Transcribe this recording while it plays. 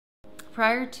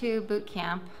Prior to boot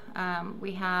camp,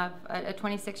 we have a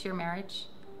 26-year marriage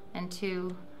and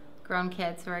 2 grown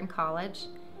kids who are in college,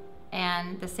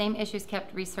 and the same issues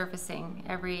kept resurfacing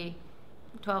every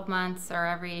 12 months or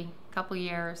every couple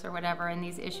years or whatever, and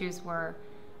these issues were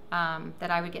that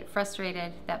I would get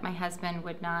frustrated that my husband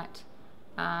would not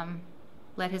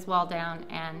let his wall down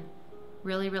and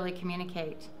really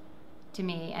communicate to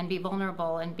me and be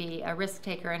vulnerable and be a risk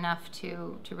taker enough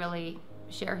to really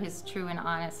share his true and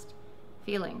honest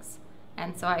feelings.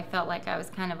 And so I felt like I was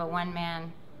kind of a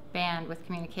one-man band with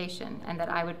communication, and that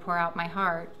I would pour out my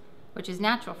heart, which is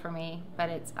natural for me, but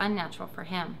it's unnatural for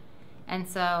him. And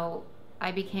so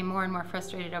I became more and more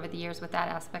frustrated over the years with that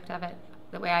aspect of it.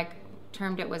 The way I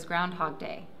termed it was Groundhog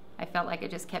Day. I felt like I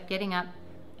just kept getting up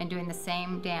and doing the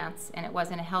same dance, and it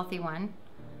wasn't a healthy one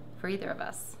for either of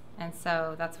us. And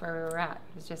so that's where we were at.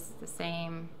 It was just the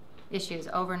same issues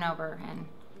over and over, and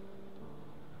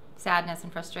sadness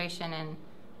and frustration and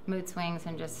mood swings,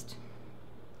 and just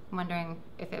wondering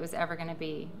if it was ever going to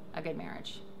be a good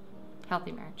marriage,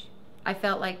 healthy marriage. I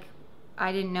felt like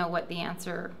I didn't know what the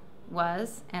answer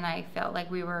was, and I felt like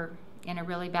we were in a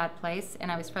really bad place,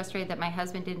 and I was frustrated that my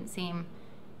husband didn't seem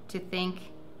to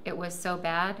think it was so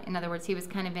bad. In other words, he was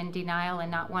kind of in denial and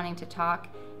not wanting to talk,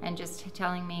 and just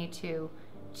telling me to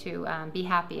be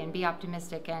happy and be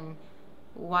optimistic, and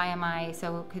why am I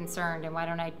so concerned, and why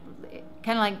don't I,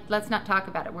 kind of like, let's not talk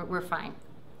about it, we're fine.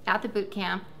 At the boot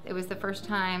camp, it was the first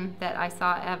time that I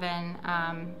saw Evan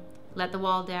let the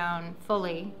wall down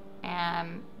fully,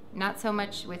 and not so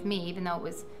much with me, even though it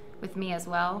was with me as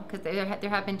well, because there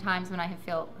have been times when I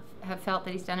have felt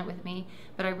that he's done it with me,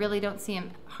 but I really don't see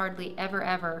him hardly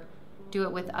ever do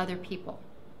it with other people,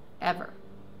 ever.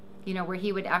 You know, where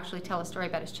he would actually tell a story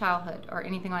about his childhood or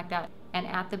anything like that. And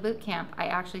at the boot camp, I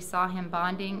actually saw him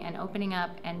bonding and opening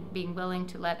up and being willing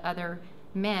to let other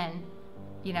men,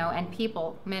 you know, and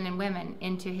people, men and women,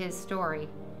 into his story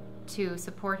to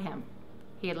support him.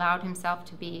 He allowed himself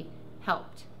to be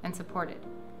helped and supported.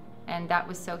 And that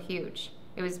was so huge.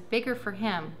 It was bigger for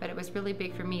him, but it was really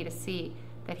big for me to see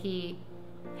that he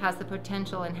has the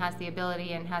potential and has the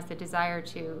ability and has the desire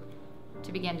to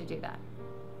begin to do that.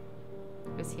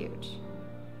 It was huge.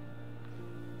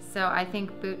 So I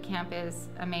think boot camp is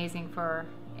amazing for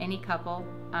any couple.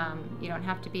 You don't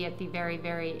have to be at the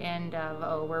very end of,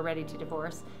 oh, we're ready to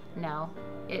divorce. No,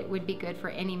 it would be good for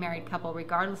any married couple,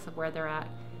 regardless of where they're at,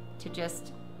 to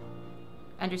just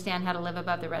understand how to live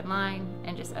above the red line,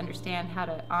 and just understand how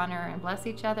to honor and bless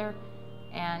each other,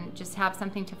 and just have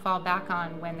something to fall back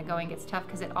on when the going gets tough,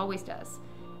 because it always does.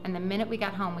 And the minute we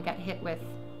got home, we got hit with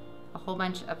a whole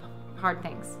bunch of hard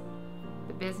things.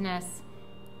 The business,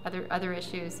 other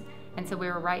issues, and so we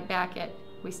were right back at,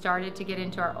 we started to get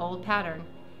into our old pattern,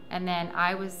 and then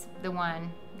I was the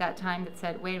one that time that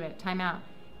said, wait a minute, time out.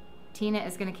 Tina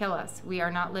is going to kill us. We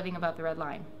are not living above the red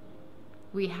line.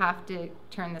 We have to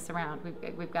turn this around.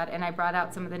 We've got, and I brought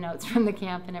out some of the notes from the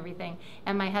camp and everything,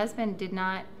 and my husband did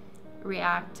not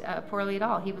react poorly at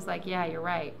all. He was like, yeah, you're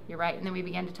right, and then we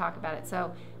began to talk about it.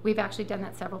 So we've actually done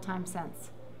that several times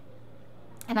since.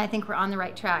 And I think we're on the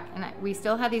right track. And we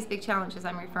still have these big challenges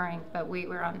I'm referring, but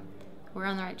we're on the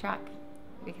right track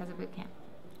because of boot camp.